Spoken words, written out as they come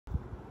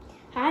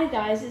Hi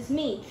guys, it's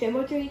me,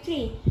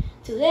 Trevor33.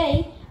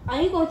 Today,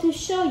 I'm going to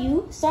show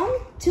you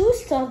two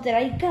stuff that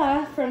I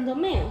got from the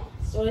mail.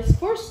 So let's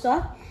first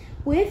start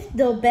with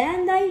the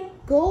Bandai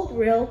Gold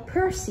Rail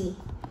Percy.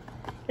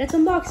 Let's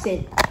unbox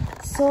it.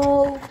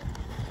 So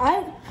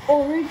I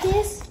ordered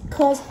this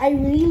because I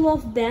really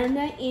love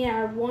Bandai and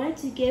I wanted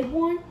to get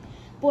one,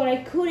 but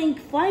I couldn't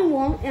find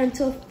one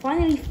until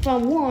finally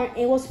found one.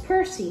 It was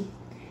Percy.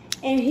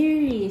 And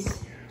here it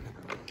is.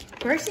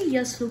 Percy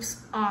just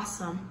looks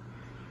awesome.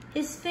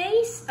 His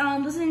face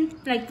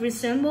doesn't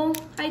resemble,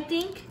 I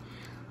think,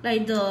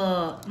 like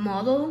the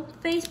model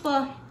face,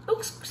 but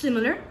looks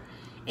similar.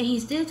 And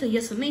his detail is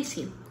just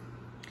amazing.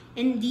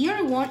 And the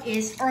other one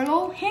is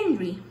ERTL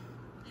Henry.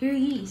 Here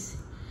he is.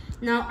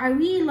 Now I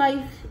really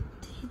like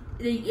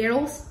the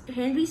ERTL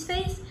Henry's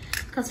face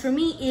because for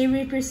me it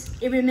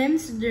remembers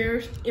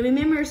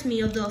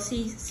me of the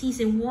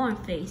season 1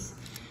 face,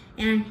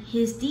 and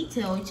his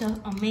detail is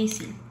just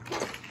amazing.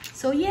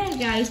 So yeah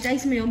guys,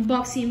 that's my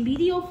unboxing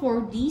video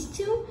for these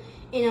two,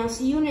 and I'll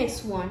see you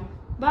next one.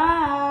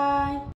 Bye!